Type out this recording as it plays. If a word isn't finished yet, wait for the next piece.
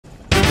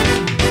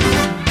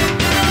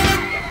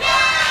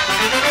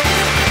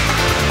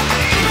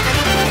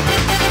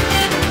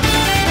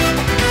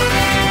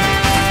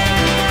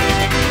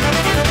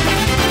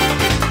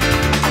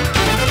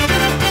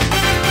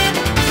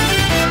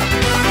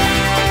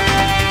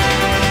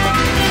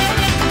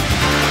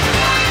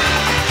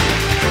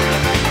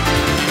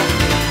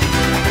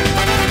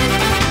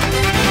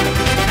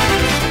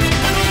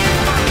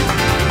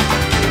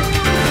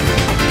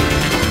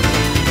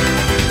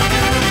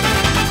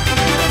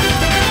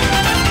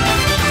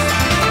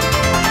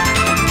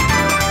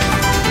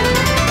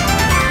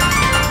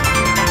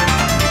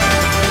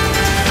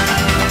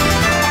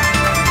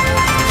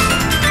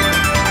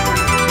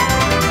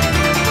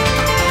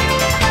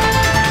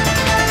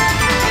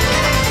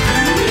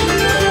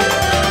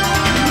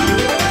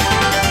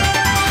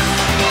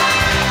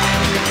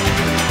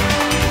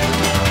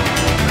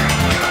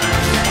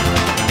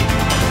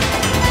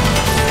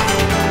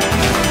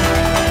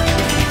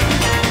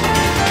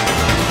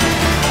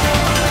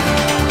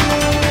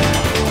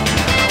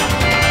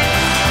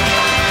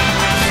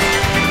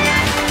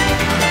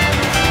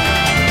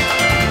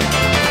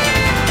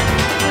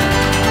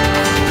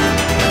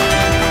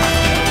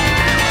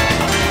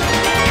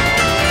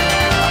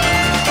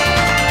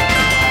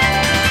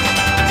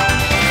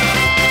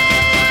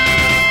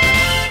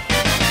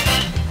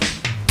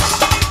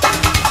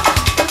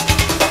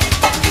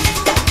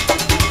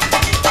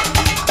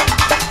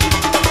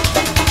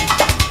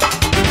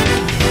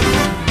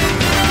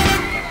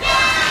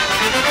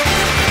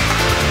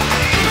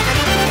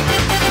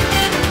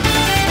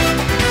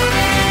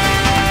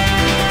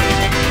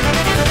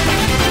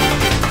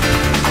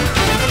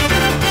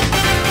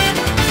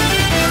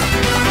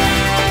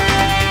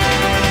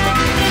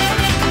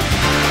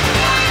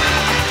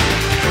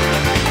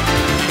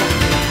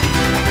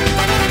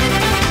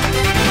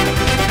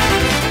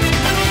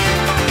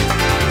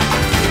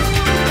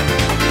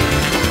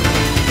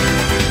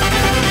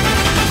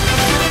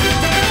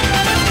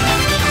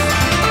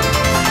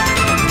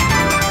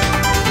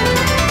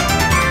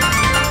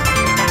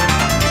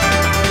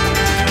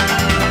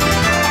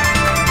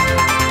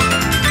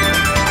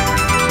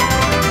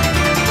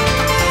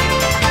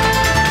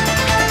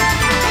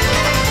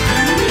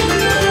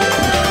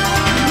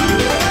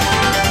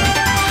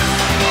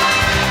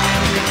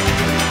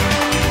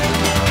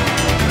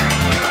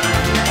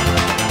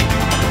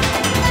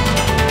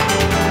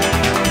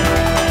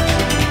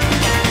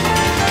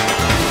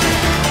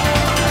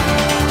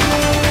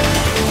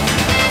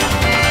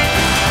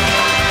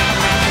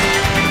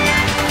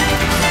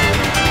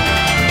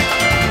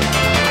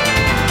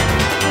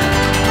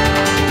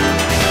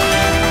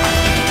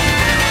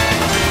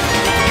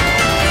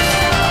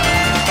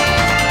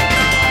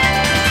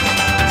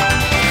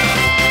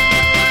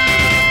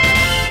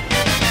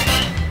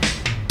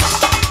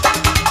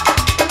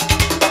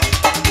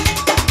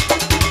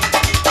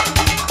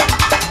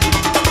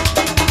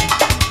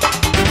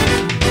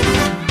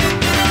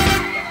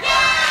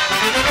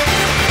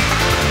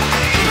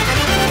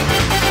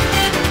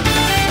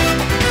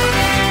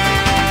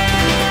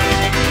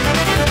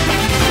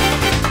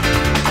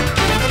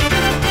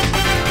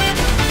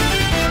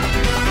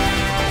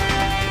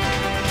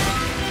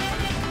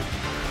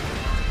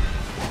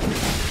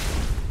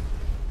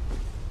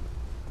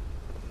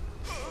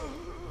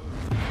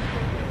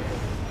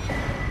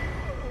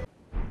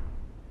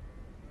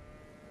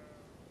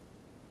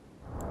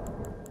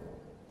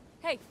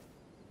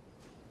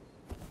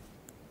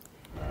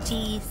チ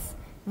ーズ。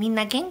みん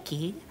な元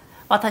気？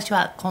私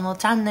はこの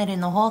チャンネル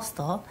のホス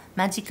ト、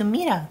マジック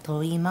ミラーと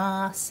言い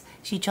ます。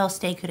視聴し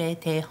てくれ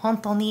て本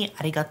当に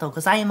ありがとう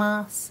ござい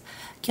ます。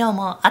今日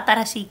も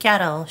新しいキャ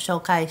ラを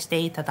紹介して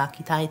いただ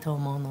きたいと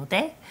思うの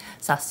で、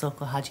早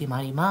速始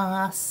まり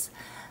ます。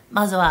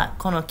まずは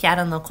このキャ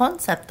ラのコン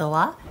セプト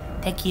は、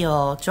敵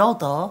を浄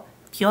土、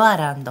ピュア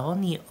ランド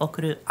に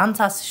送る暗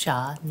殺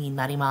者に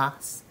なりま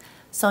す。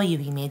そうい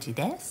うイメージ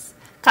です。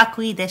かっ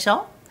こいいでし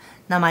ょ？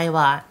名前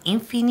はイン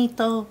フィニッ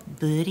ト・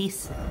ブリ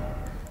ス。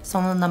そ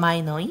の名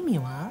前の意味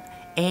は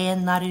永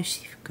遠なる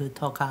至福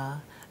とか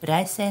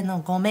来世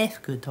のご冥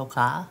福と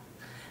か。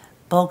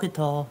僕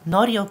と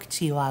能力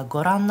値は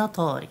ご覧の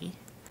通り。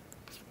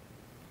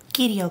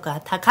器量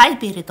が高い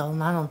ビルド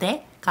なの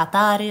でカ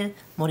タール、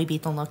森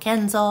人の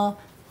建造、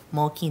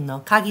猛禽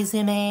の鍵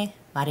爪、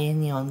マレ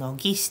ニオの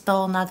儀式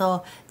な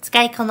ど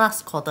使いこな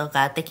すこと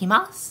ができ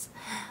ます。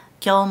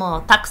今日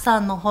もたくさ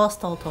んのホス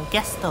トと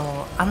ゲスト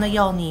をあの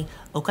ように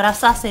送ら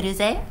させる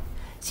ぜ。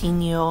侵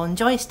入をエン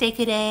ジョイして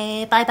く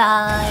れ。バイ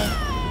バ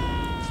イ。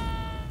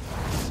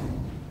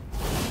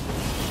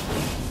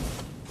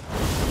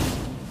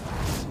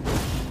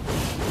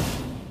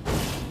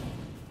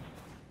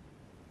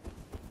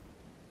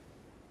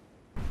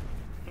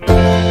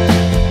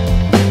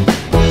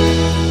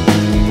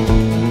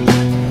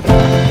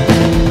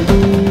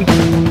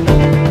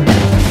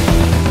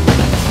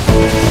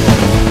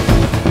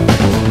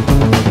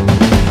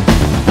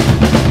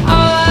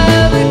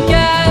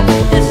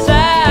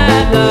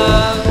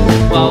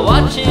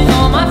Watching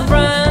all my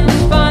friends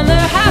find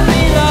their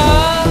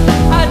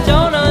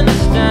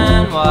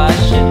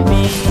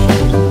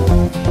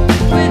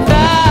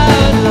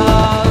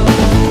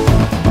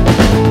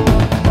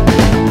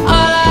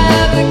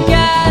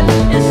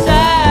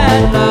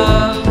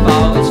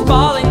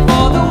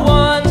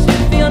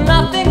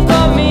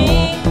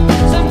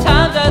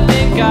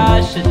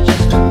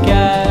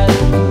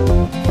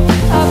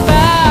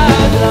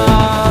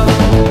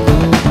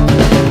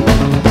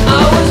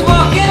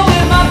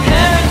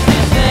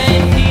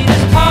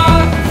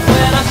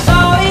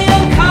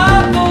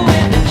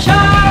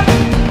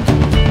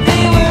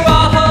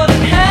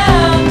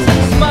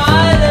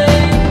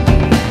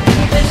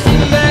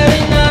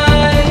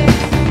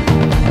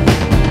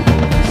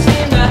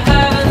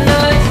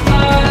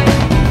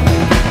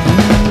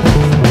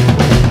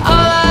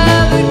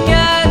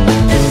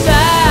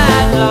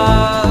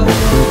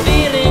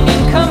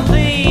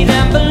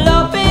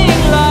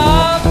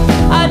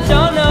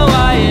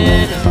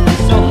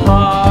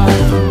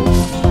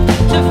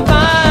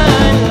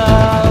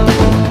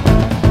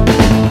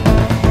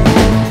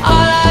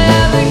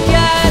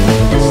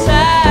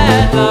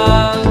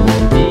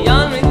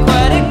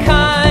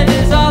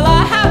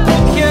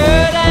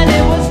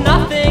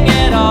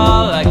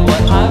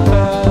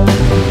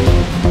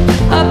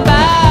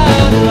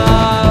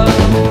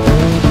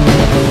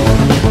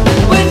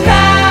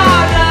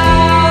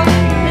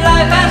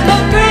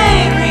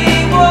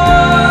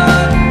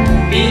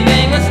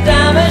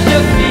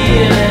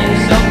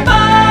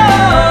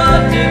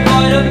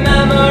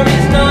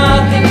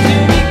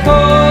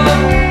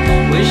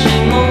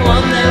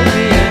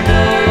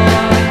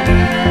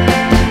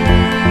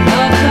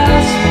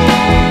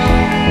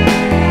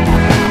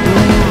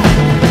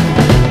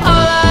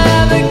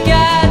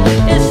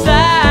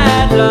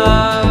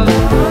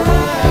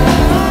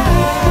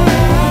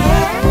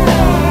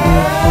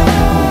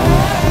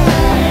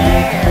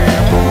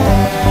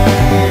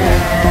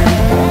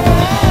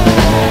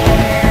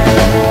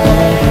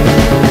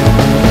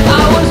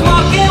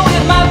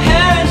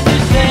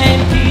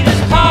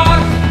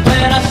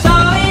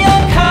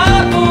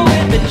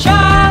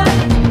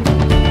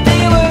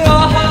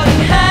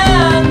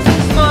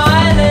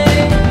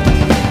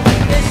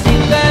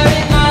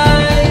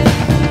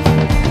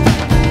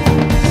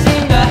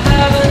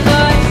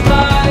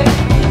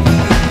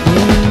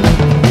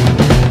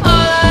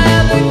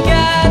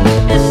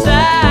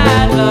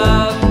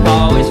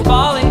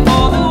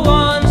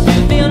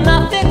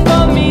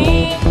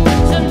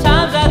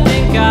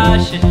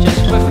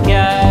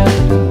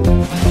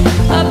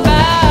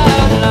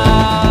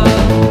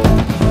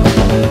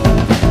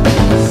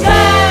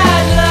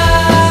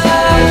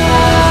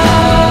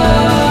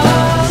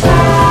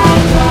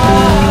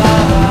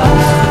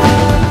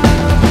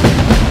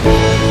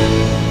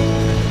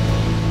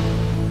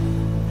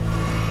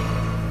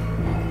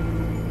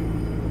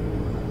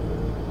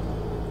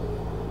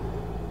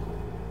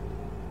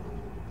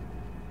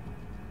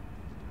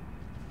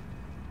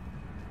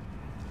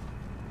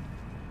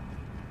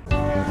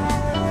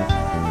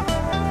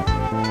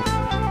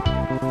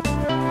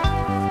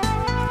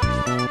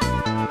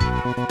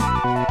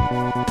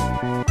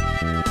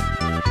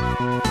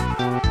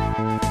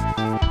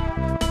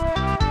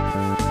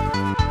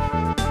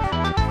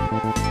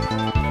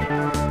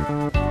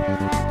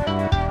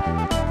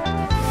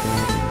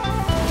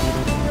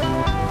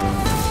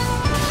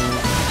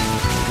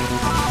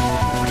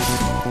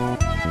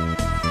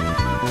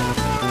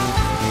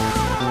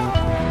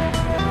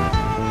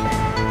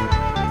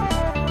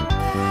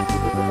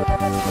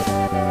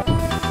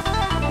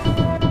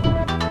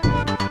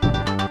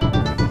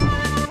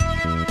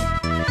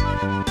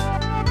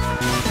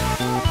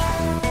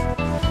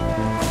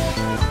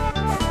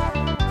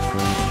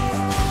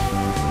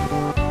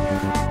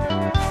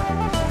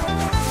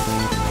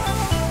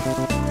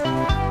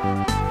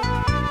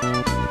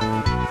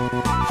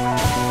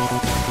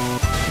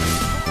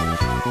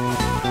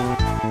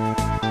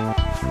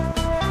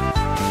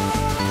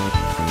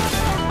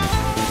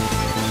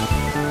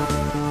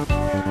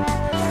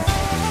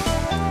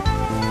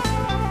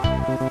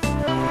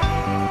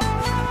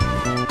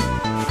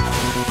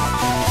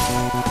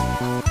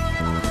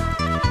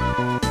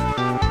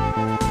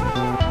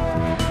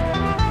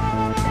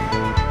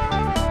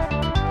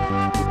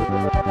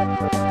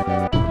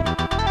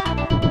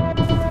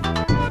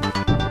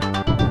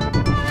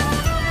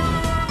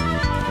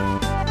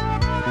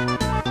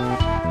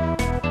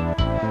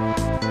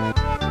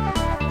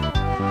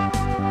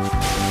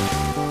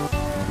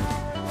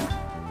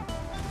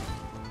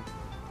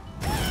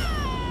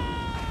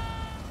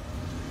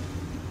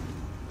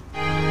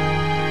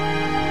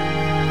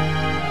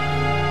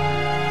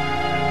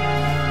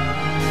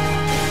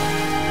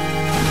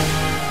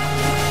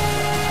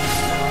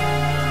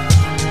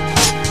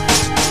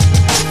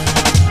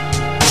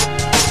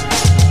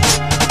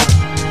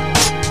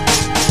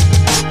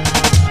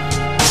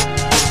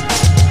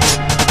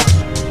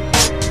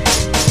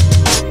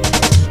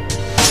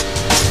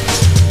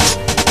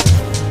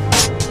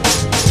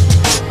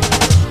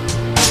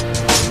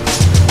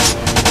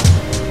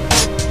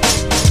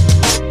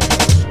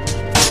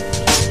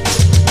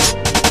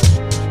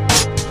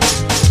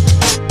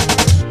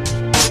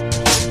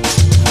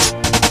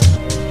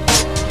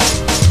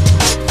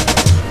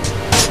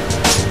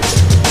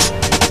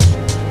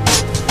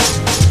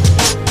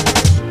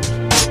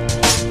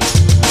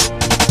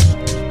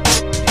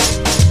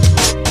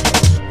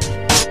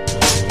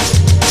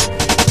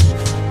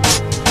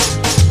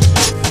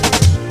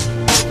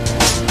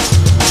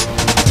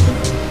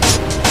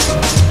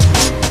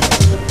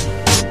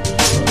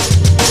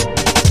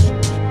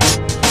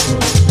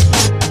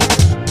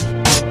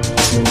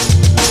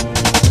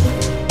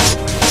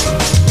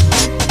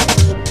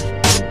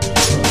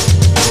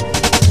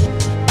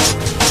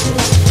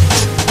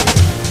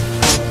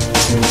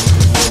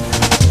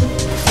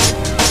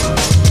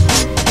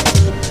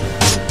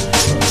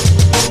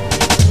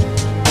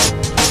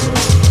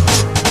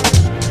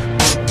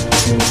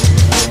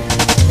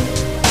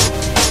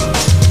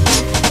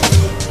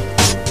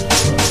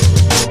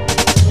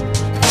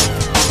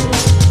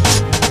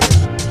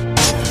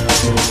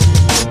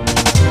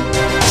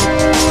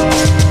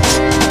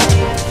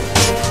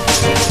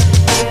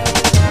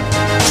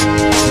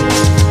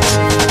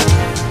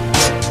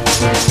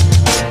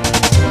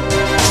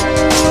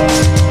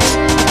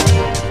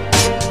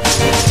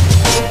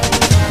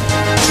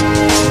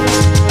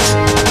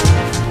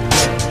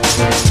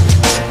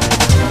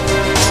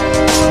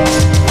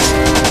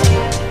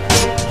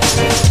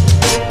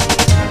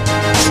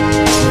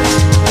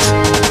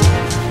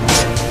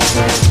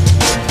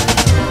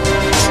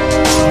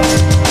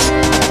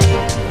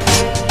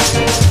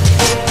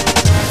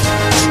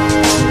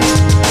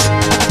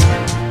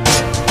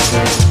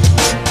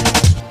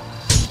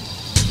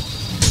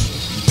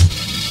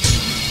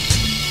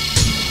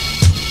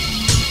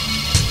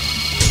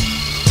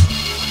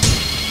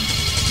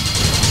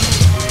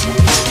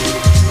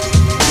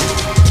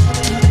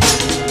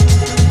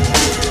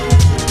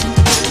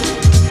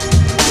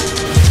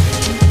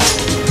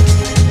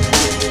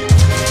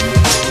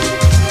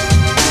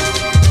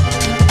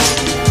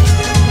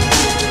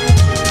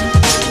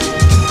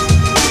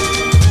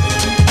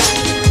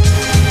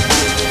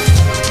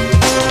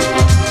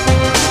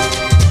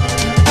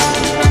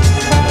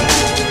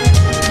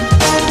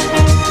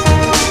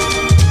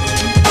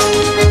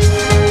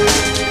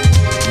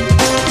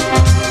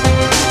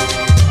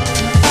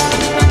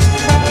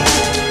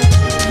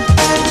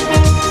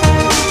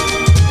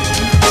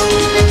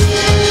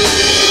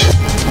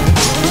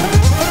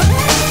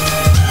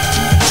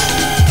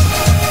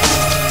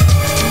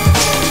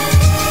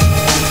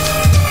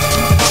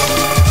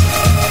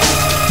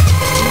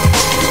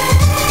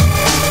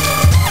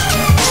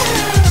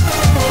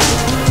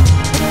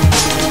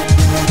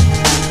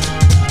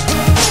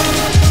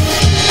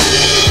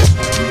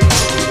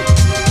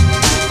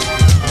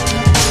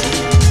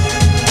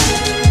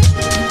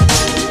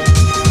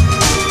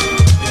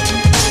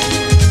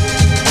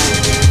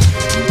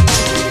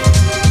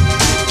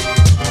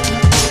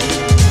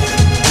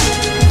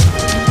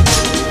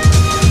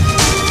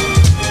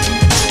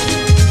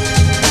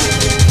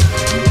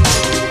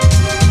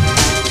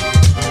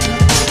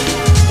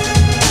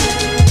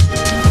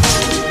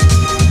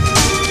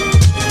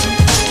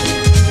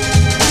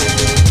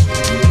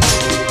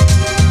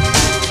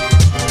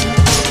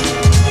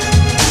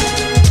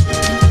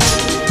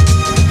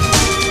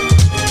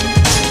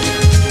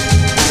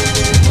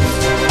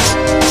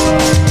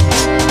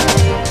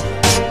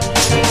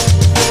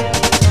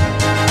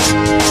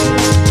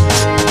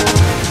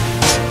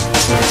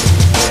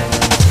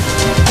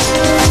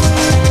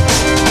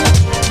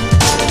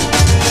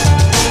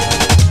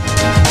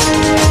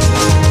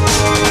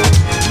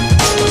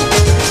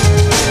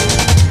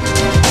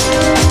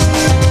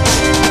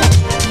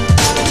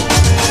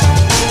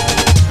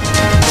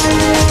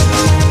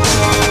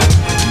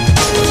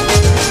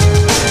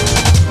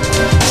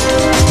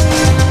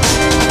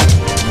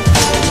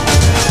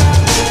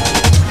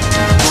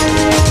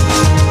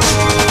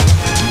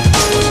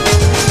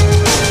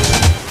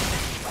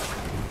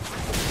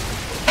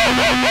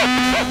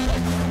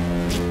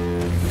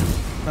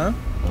Huh?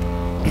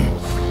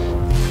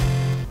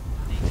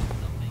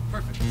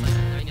 Perfect. It's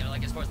like, you know,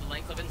 like as far as the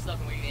length of it and stuff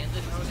and where you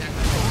ended.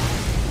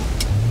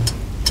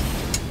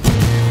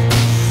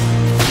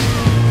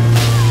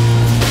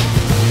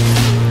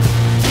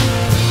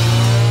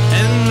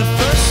 And the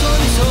first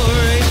one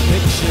tore a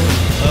picture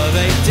of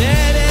a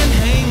dead and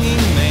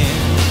hanging man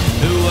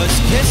who was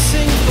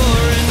kissing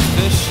foreign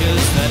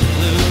fishes that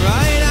flew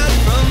right out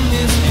from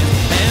his hand.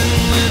 And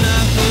when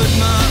I put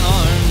my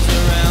arms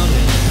around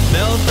him,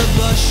 felt the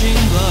blushing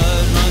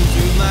blood run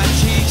through my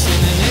cheeks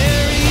and an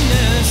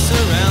airiness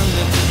around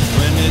him.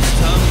 When his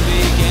tongue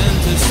began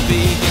to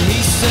speak and he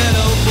said,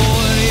 "Oh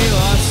boy, you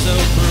are so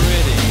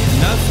pretty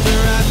enough to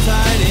wrap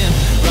tied in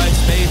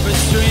rice paper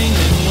string."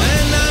 And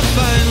when I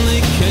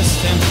finally kissed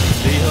him,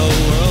 the whole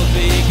world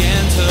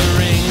began to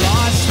ring,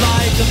 lost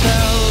like a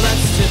bell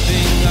that's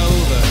tipping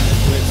over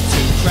with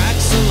two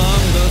cracks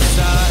along both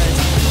sides.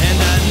 And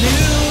I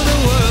knew the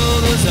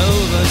world was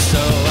over,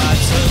 so I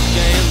took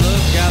a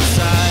look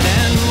outside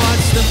and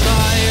watched the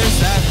fires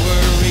that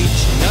were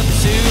reaching up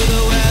to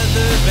the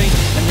weather vane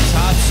and the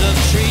tops of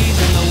trees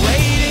and the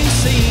waiting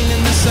scene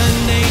in the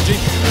Sunday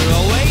dream. They're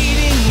all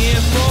waiting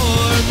here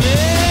for me.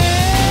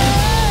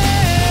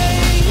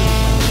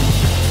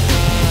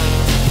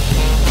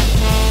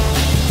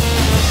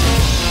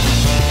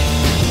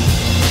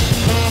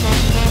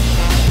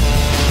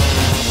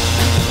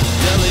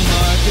 Deli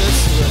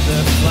markets with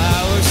their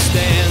flower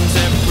stands,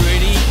 they're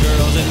pretty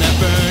girls and they're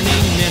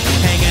burning men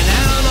hanging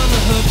out on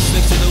the hooks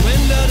next to the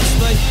window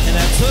display. And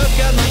I took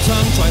out my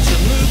tongue, twice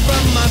removed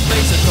from my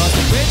face, across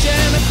the bridge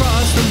and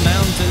across the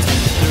mountains,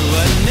 threw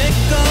a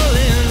nickel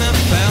in a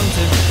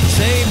fountain,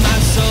 saved my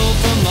soul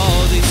from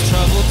all these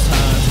troubled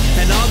times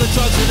and all the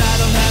drugs that I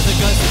don't have the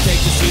guts to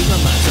take to soothe my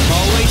mind. I'm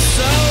always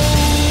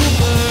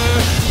sober,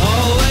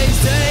 always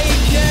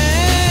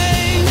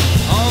taking,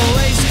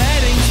 always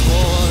heading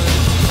toward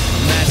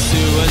mass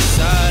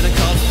suicide. I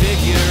called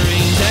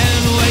figurines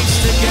and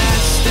wasted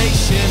gas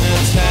station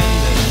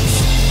attendants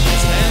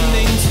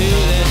attending to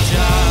their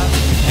job.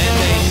 And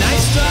a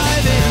nice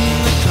drive in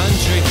the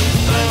country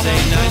finds a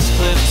nice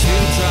cliff to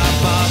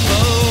drop off.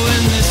 Oh,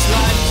 and this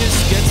life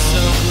just gets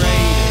so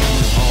great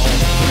and all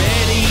the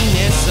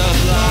prettiness of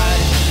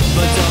life.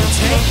 But don't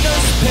take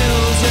those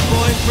pills your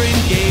boyfriend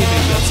gave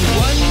you, you're too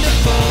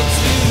wonderful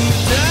to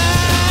die.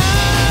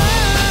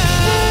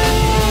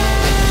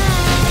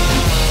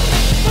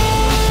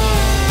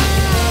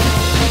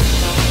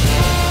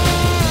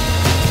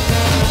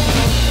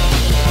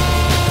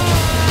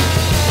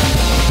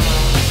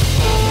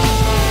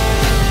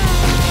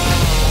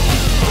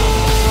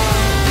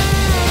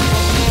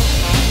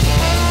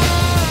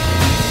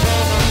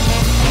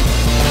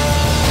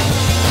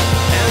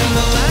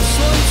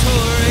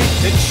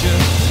 Picture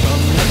from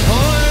the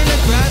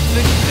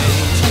pornographic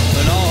page,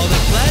 but all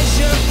the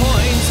pleasure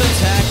points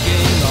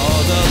attacking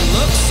all the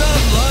looks of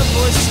love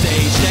were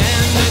staged.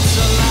 And it's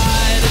a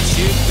lie that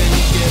you've been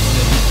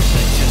given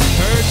that just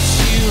hurts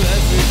you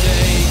every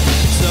day.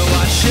 So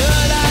why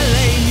should I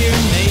lay here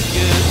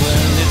naked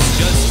when it's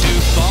just too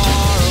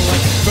far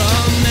away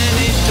from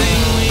anything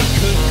we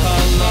could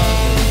call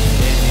love,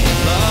 any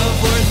love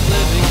worth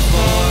living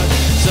for?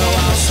 So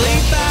I'll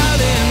sleep out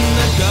in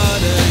the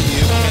gutter,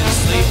 you can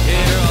sleep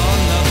here on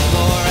the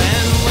floor.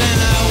 And when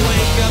I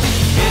wake up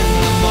in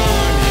the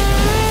morning,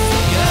 I won't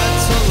forget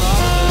to lock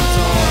the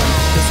door.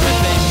 'Cause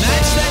with a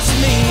match that's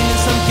mean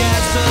and some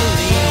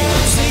gasoline, you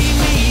won't see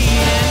me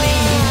anymore.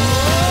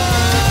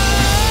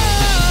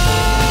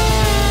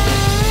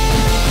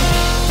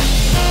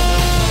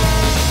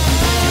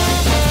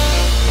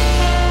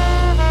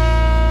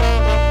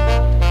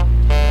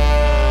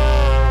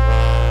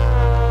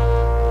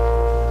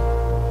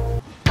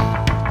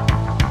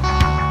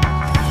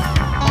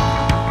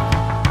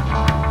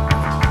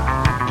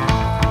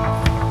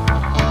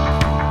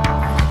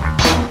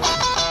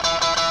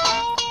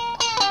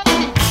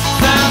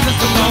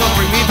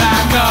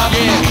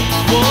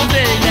 One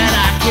thing that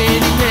I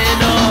can't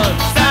depend on.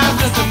 Sound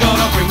system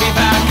gonna bring me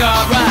back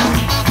up, right?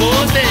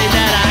 One thing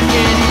that I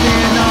can't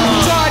depend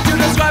on. Try to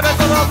describe it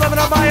to the limit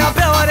of my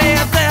ability,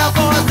 and there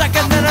for a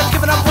second, then it's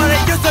giving up what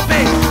it used to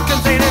be.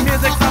 Containing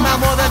music somehow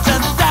more than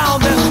just sound.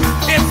 This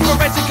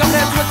inspiration comes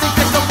in twisting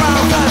things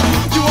around us.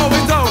 You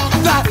always know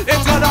that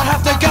it's gonna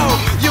have to go.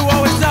 You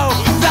always know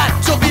that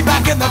she'll be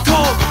back in the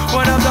cold.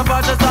 One of the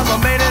bunches of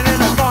them made it in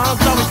a song,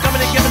 so he's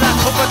coming and giving that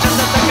hope for just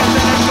a second,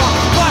 then it's gone.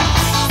 What?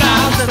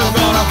 Sound system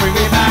gonna bring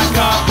me back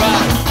up,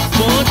 right?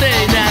 One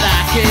thing that I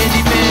can't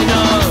depend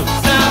on.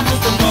 Sound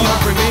system gonna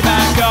bring me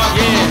back up,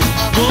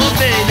 yeah. One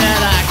thing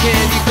that I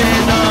can't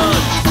depend on.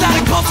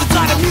 Static pulse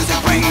inside of music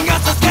bringing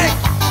us escape.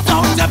 So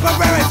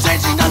temporary,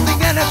 changing nothing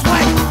in its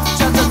way.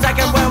 Just a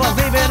second where we're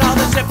leaving all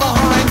this shit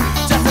behind.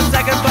 Just a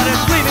second, but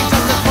it's leaving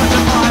just as much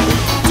as mine.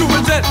 To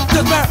resist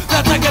despair,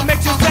 that second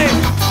makes you sane.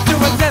 To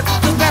resist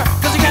despair,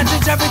 'cause you can't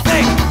change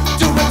everything.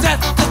 To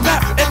resist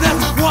despair in this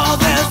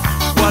world is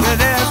what it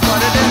is,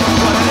 what it is,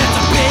 what it is.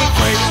 A big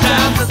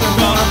breakdown system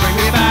gonna bring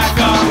me back,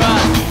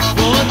 alright.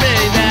 One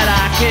thing that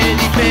I can't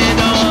depend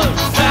on.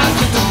 Sound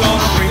system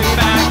gonna bring me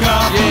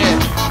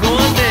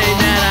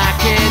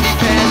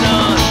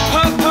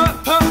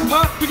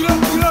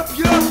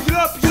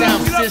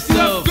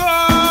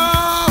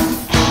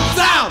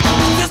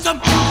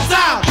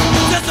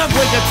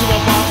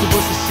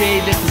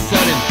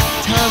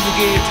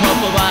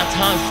but my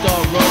tongue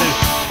start running.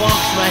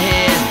 Funk's my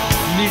hand,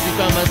 music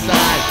on my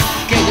side.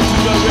 Get the to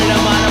the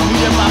rhythm, I'm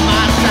beating by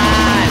my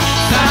side.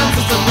 Sound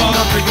system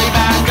gonna bring me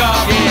back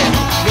up. Yeah,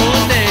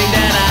 one thing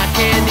that I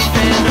can't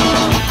depend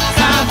on.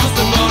 Sound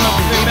system gonna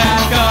bring me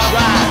back up.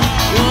 Right,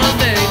 one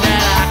thing that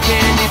I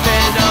can't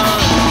depend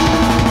on.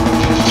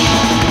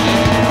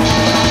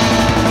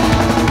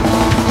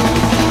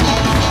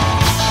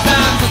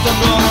 Sound system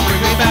gonna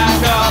bring me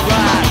back up.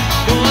 Right,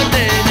 one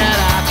thing that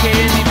I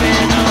can't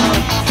depend on.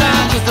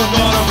 Sound system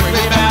gonna bring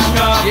me back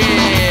up.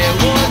 Yeah,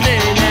 one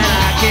thing that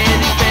I can't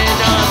depend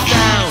on.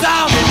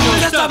 Sound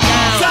system,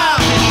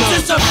 sound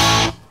system.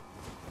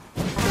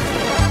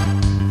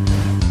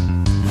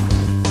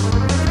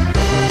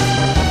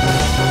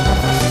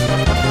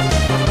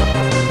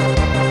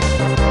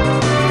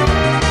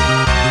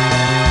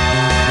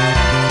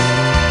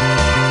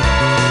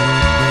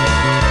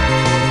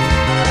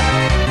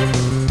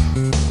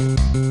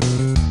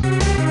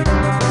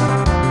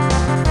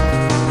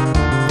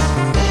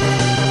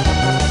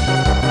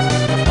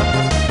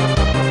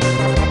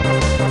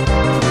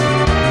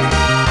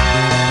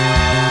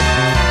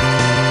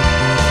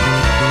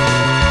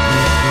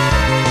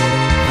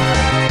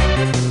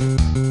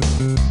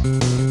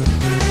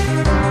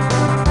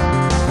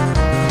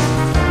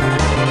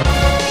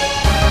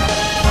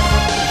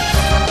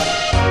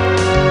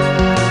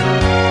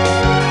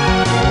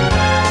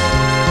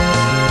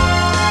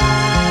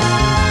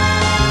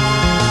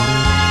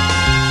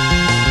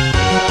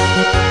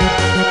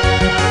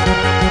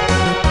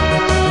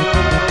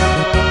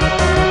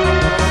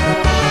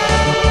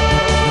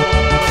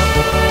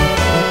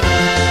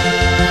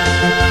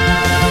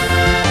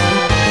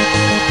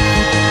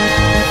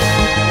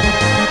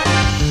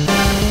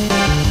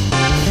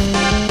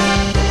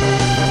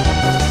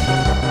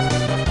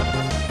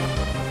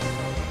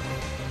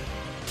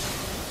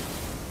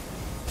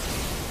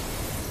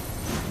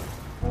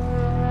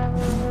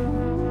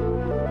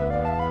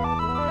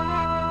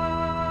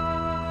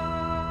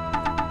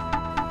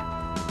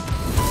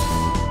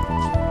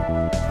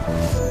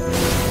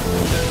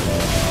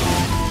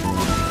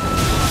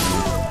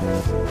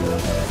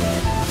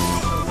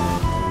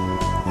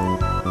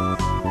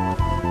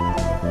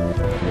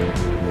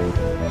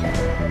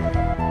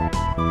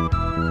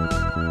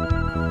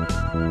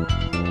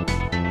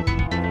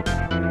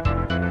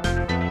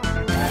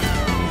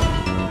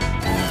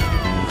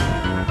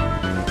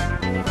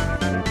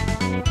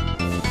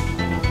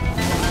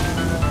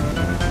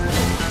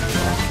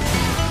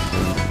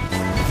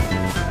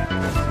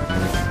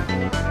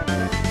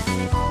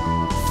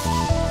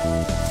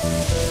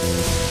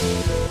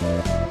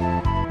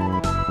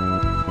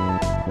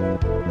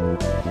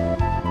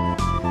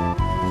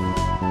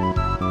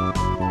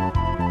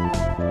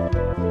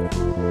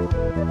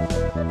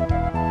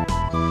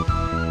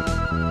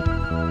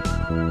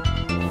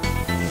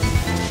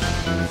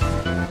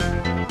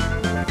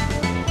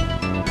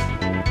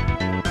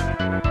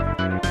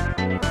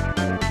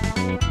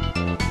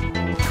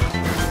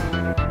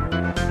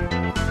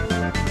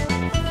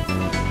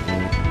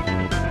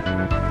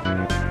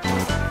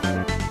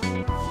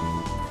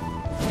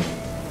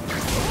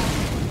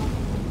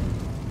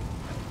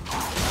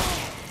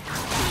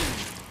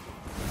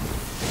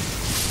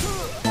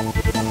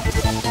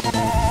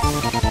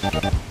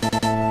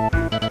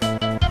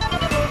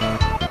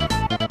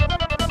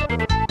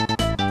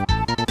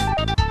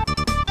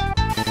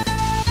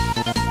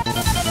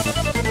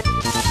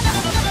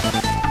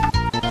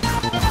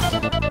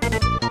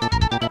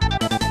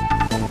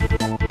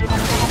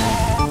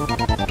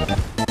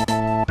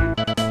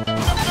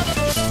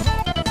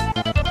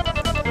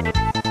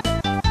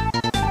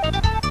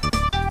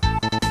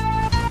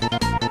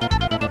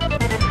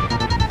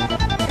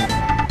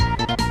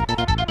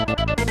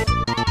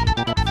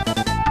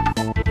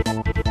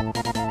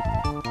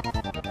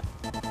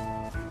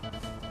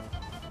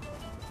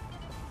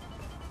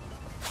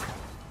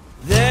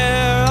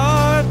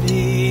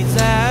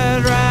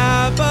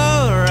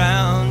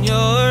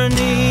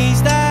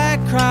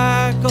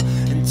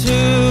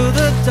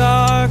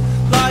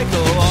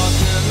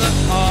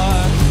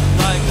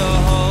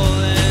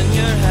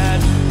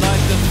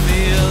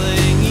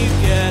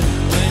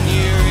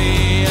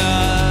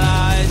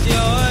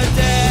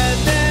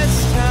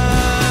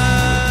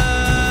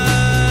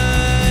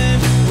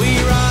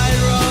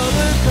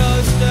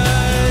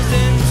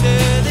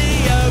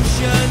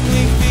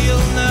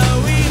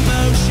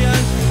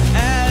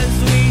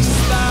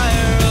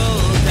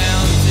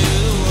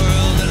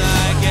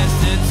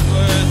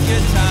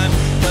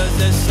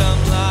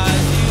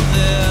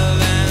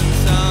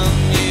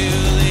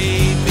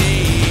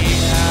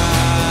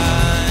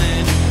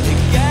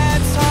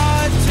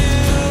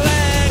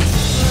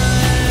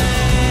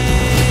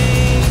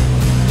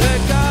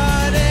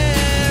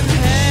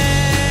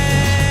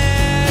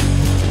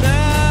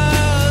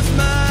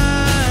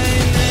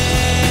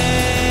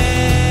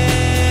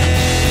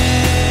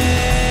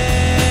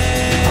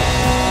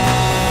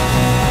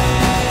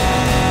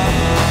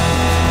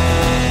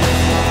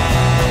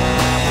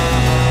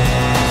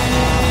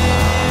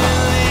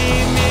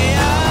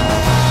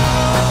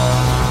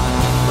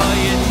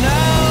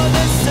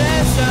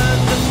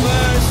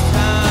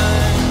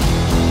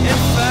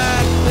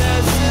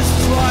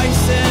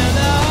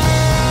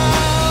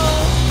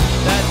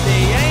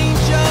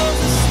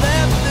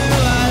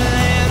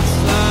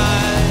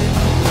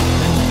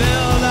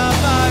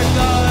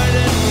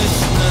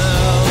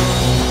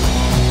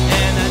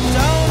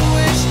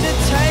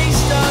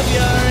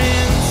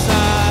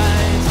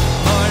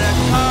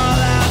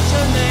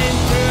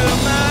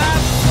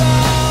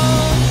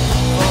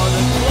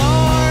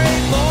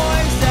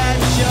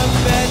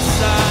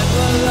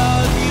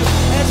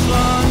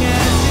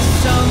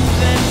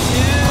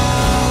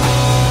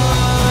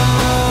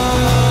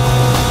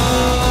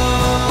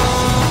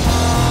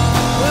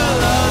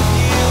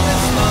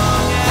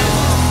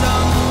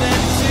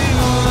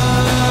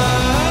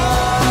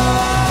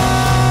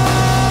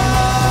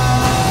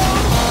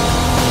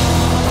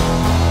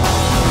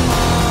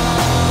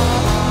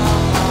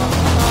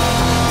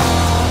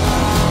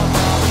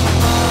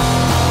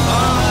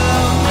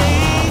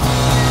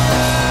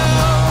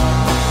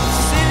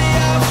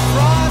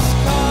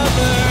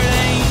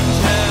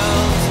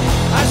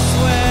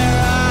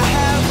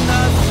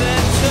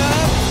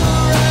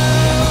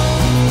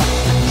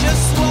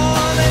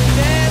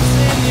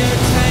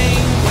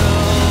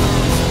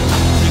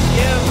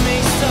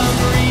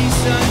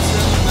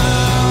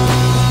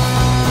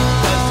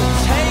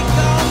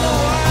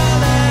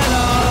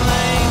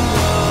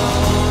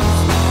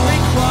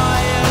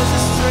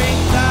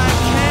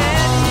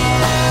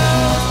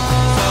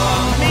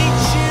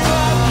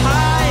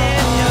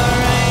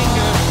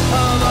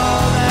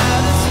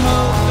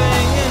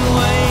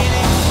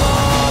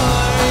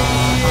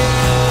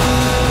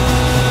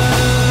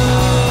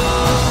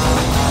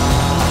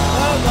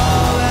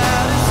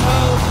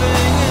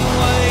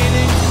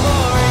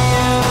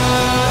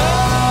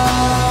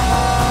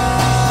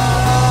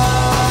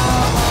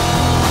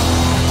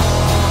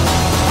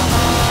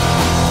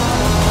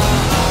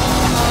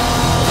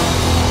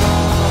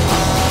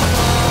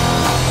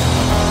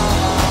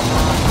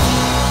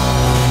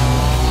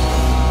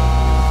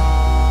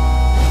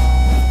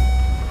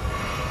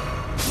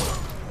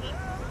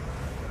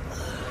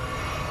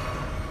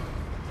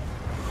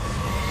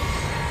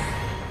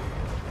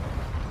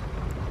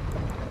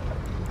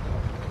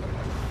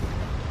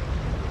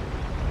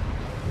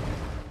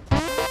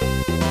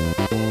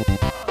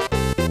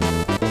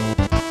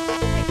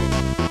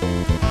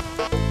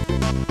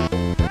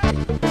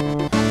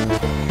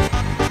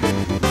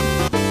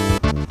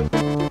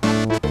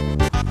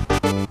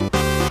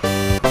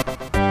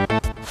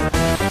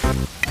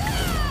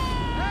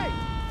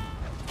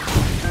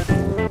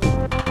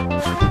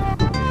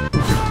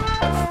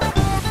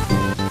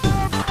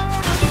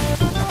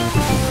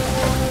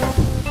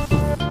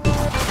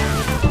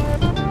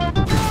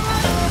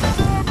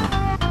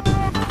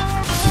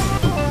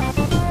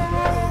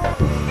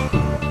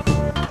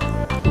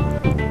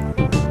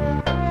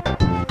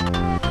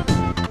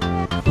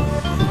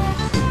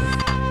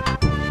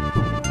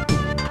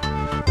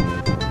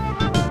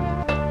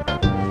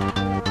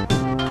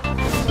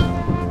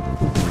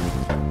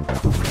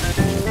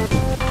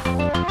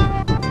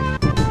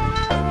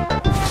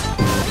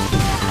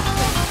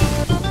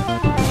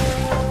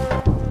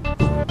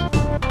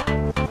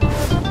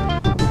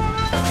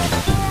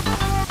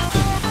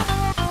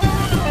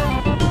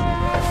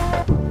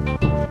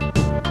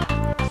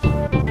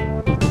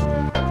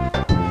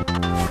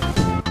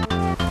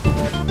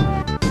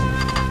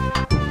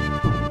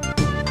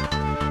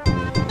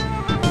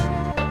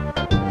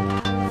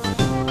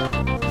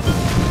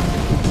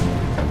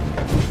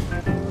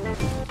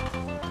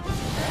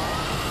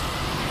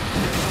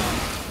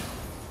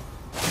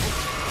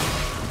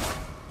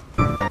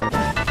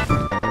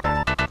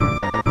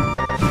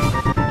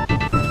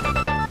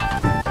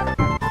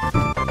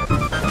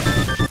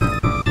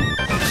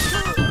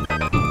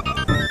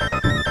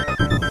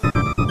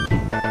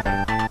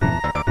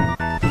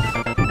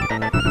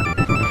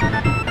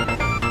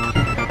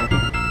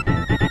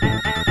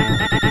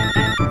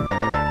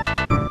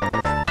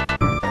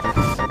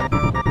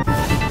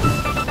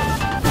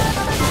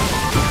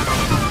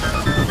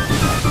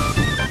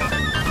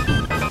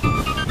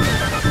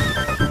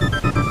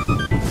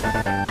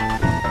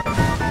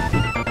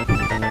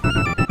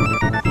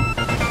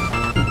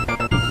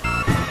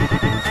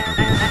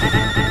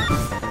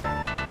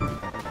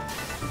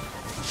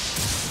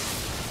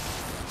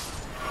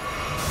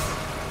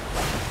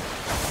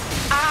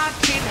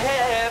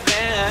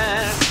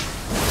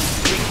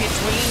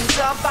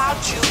 about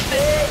you,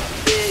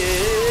 baby.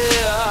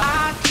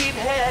 I keep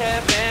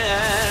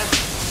having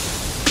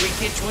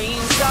wicked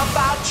dreams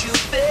about you,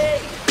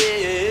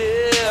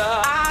 baby.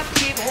 I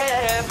keep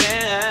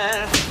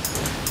having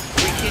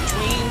wicked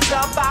dreams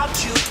about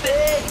you,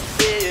 baby.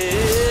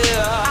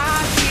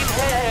 I keep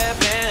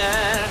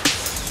having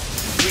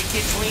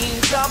wicked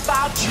dreams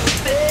about you,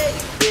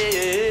 baby.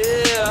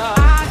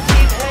 I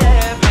keep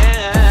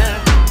having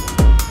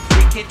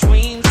wicked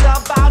dreams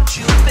about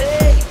you,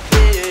 baby.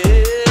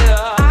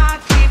 I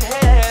keep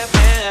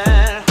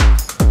having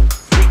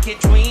wicked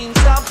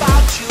dreams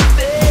about you,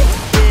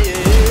 baby.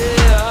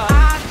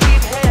 I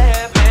keep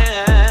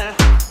having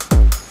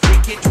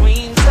wicked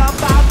dreams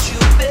about you,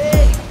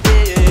 baby.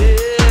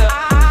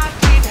 I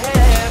keep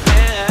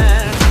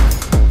having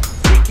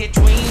wicked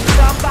dreams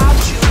about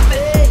you,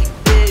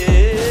 baby.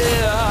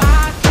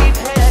 I keep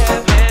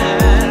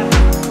having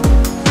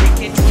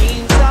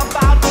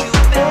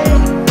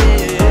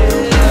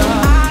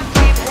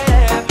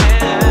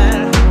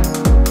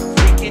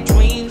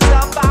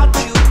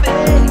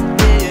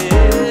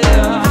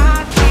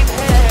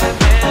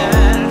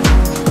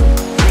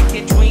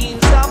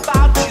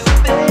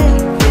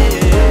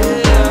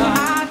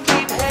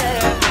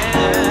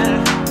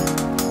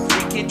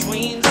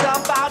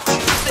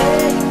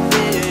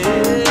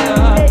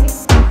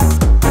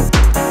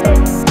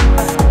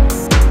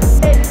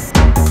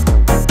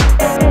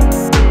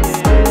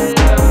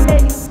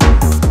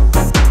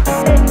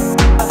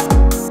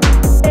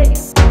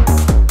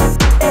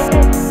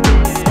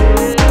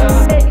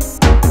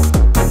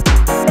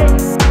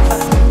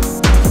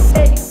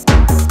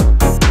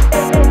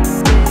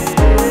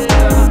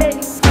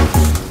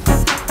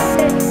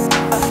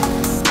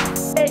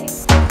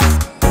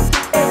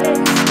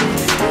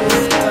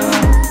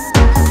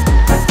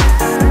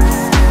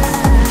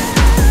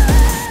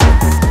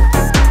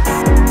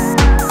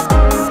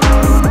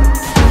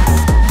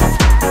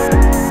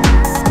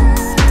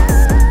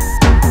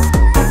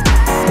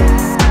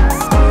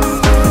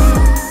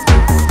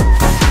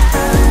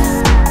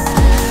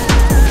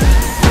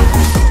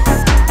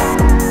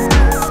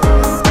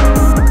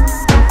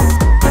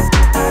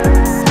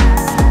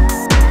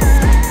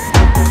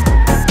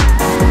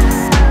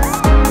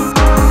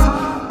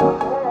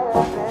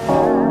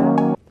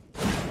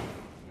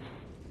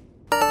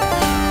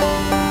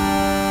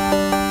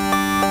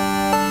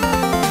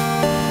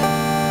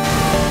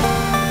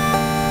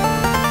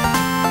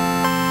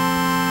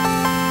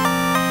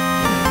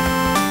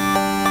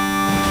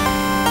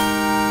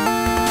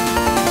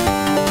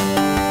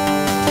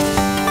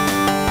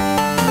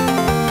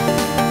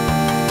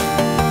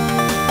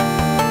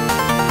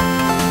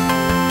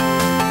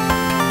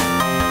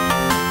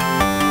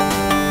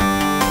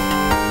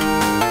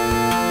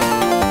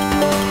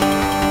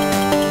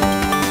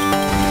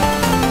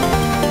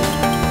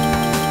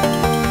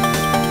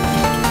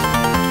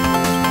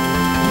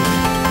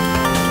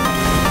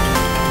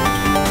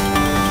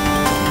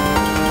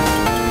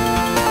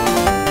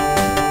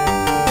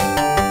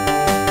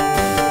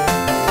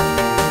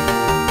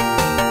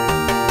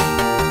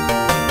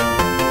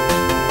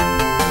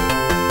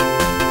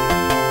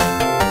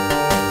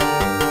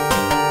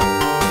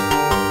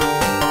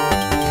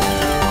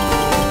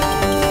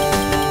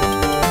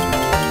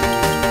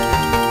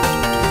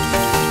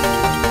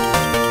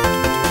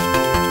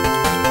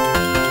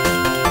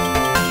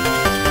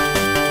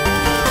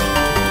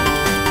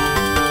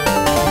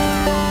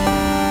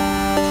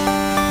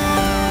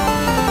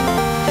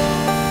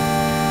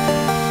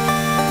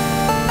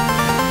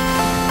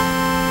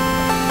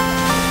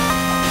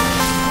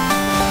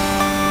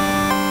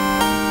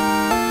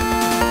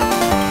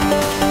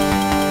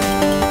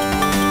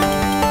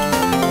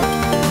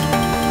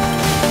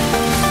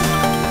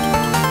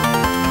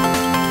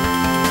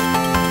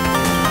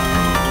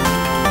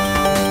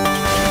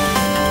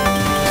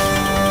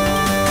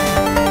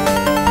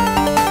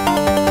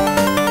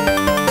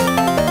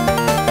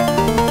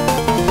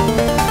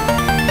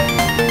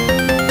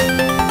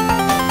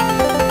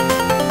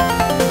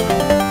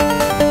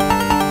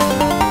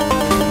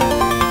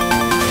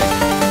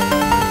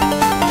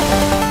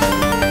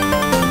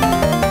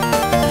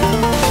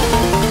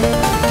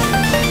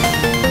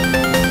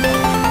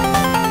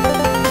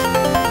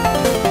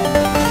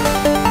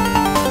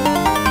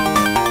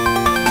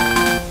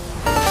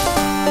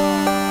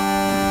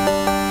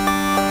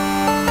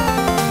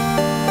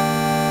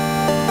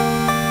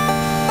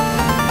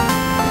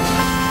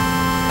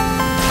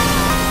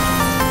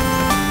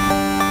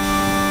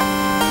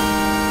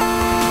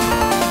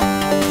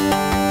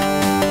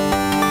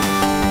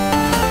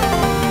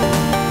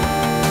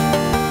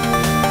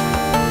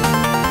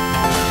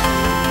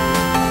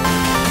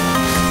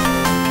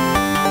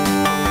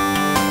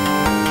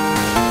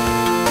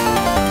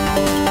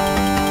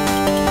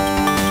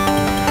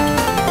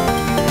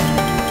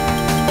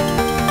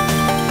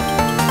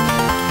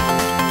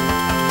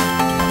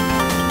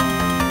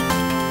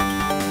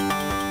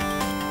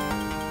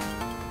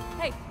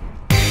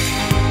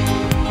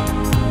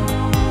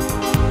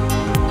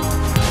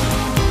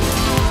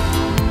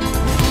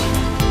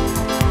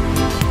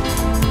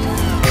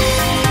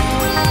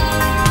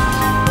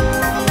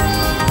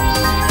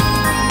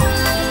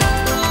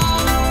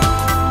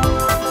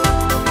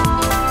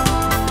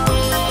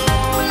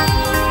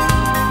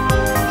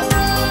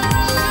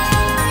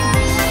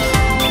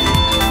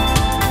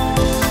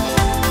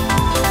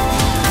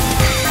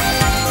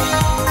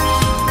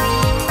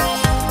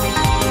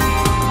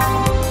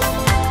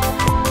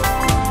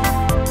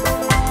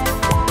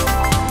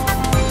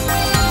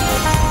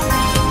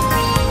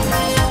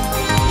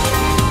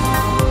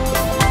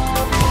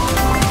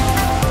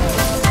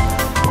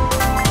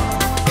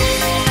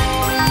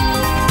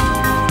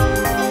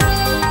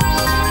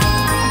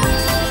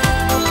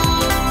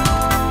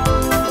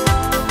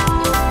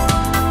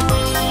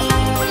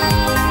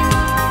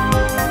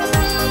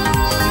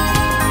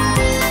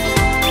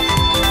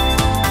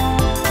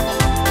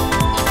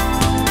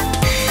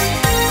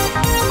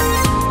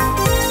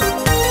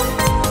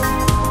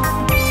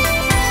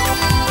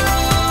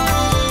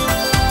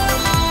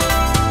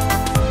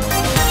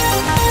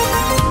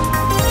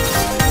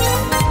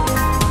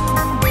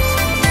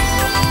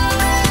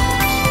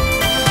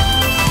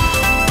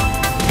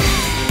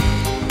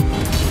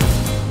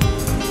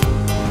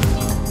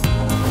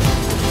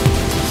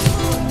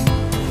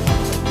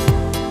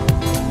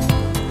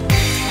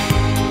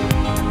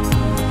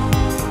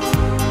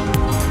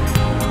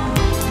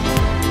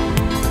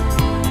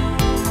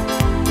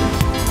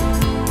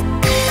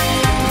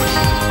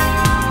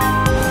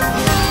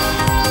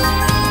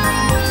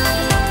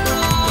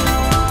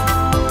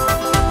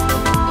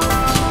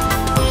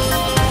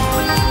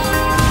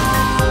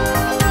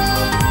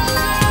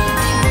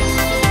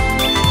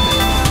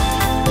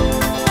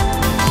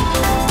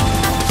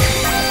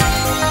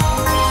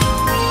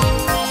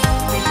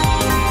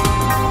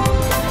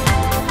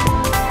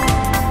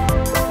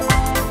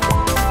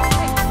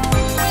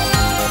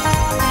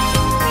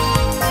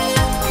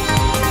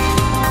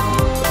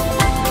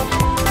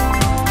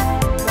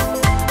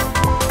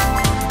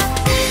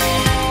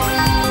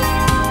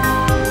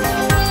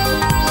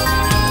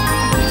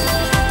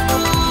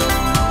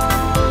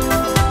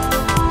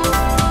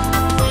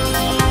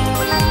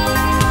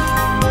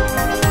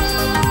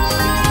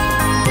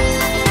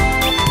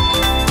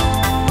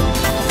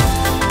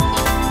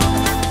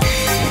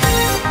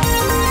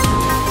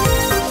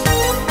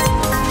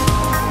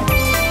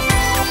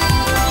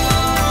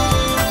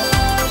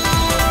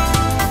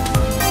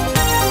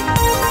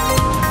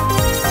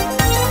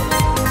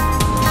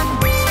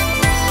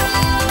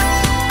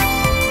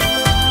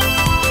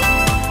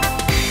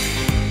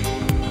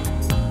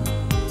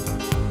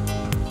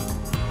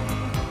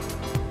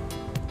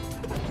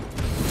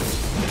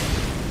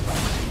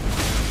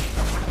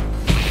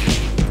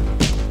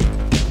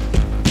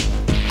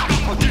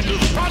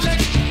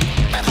project.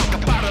 And like a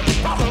part of the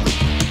problem,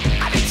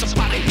 I need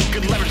somebody who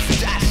can leverage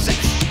these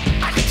assets.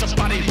 I need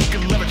somebody who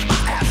can leverage my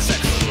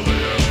assets. The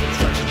layer of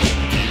abstraction that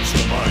keeps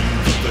the mind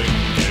from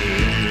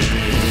thinking.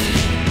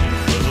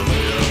 There's a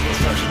layer of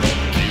abstraction that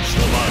keeps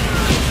the mind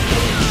from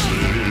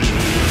sleeping.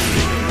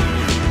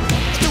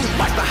 Too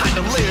much behind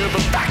the layer of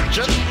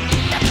abstraction.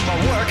 That's my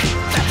work,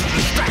 that's a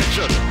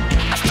distraction.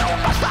 There's too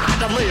much behind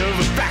the layer of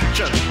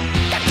abstraction.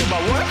 That's my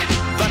work,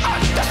 that's a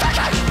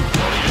distraction.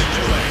 What are you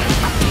doing?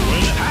 I'm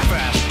doing it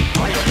half-assed.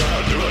 How you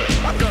gonna do it?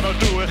 I'm gonna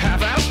do it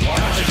half-assed. Why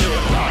don't you do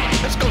it right?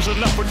 This goes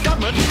enough for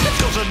government, this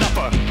goes enough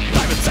for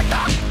private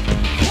sector.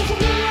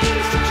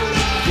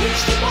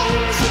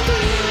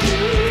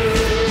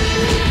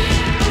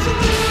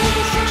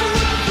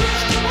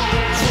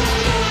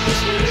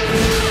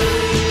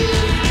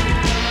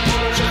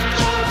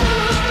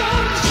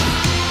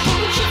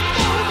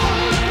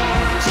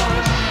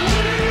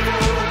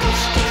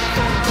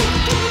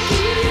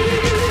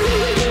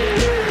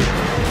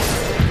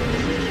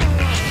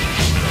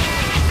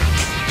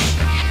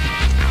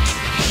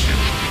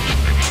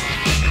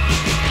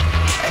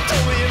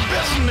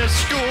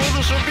 School,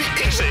 this would be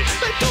easy.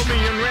 They told me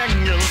in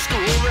regular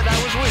school that I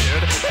was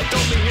weird. They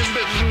told me in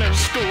business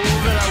school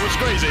that I was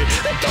crazy.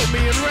 They told me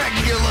in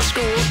regular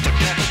school to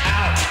get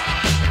out.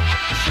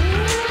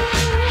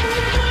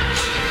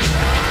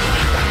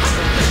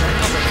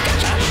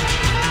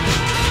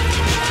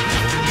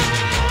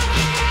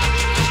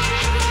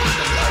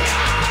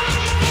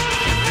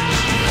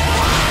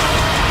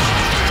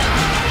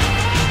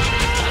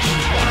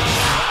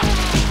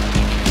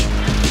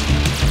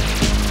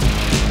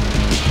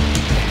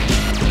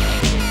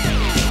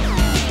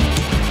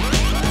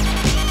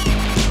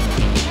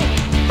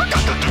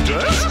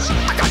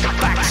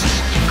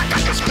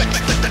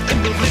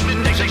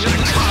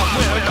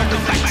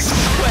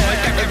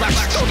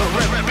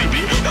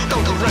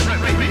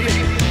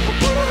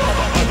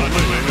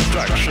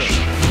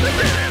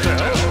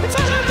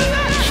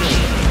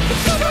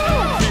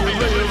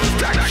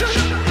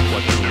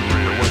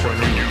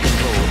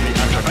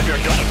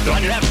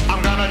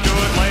 I'm gonna do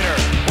it later.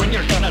 When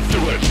you're gonna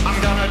do it, I'm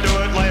gonna do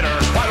it later.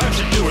 Why don't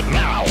you do it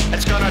now?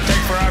 It's gonna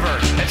take forever.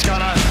 It's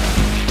gonna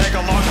take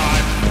a long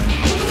time.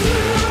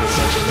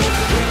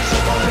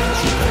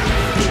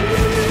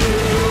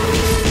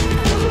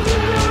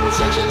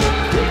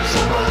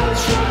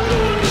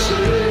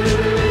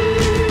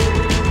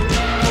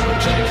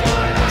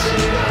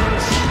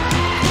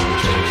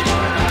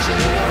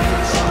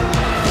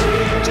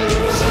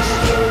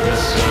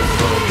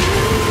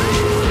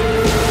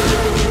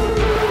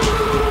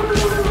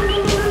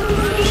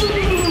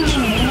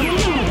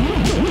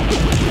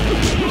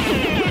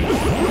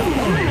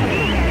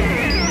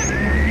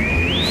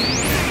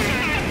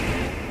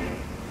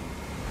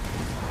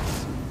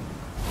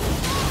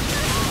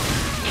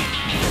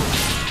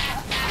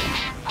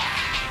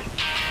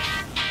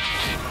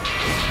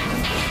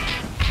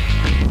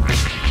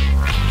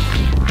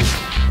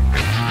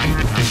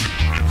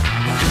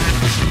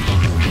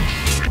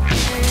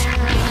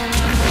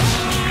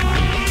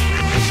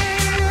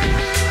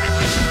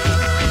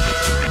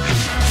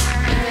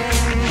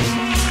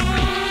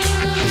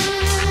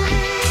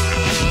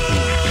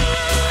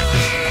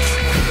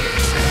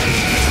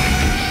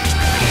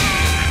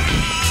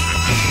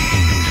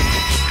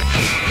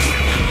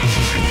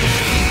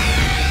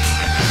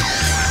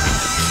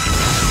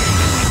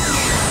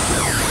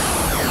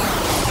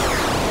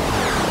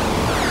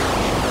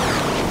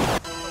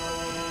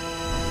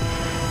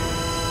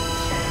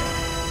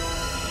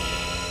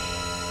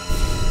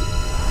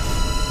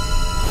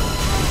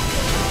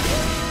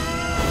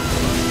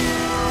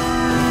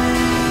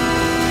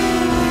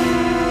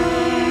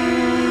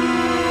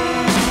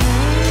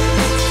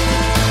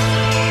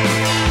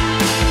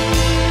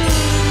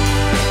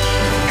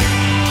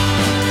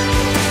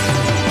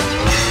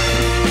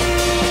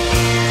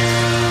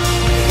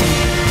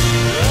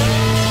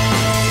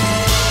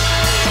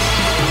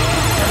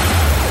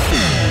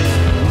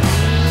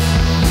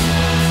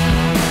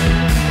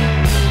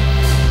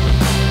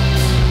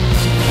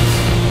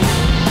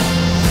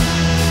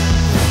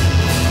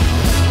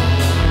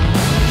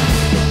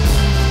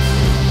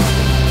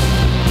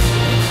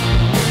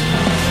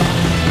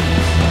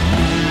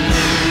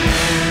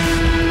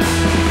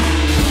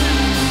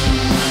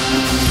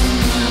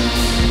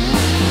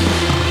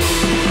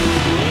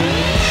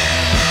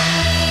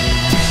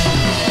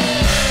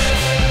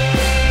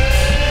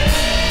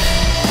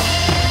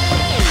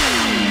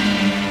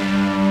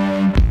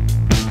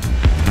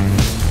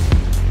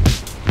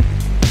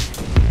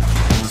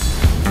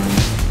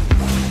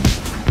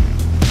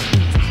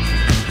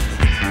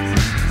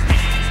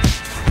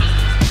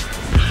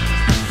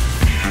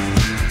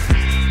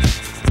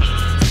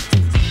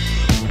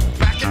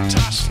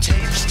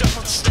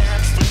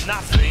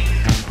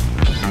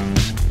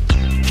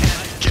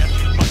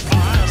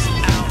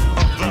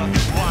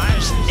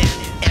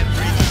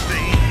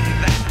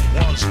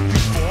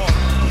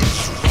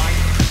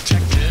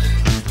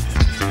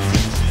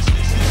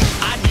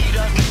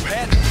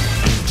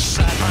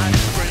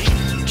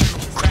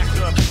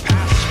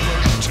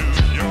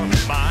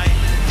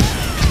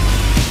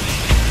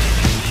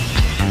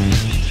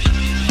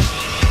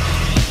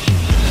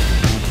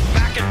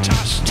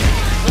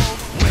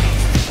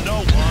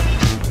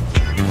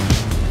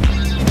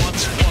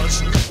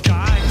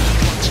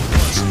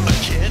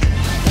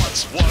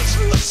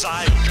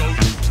 side goat.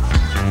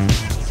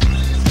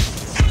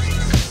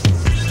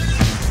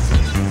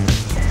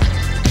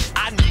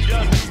 I need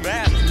a new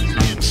man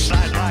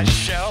inside my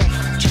shell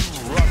to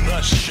run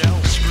the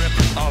shell script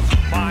of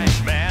my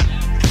man.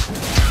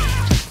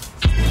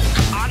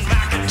 On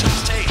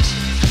Macintosh tapes.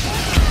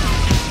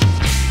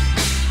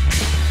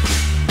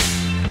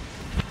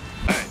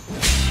 Hey.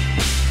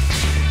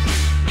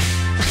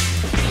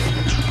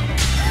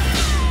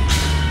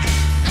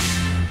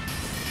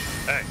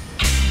 Hey.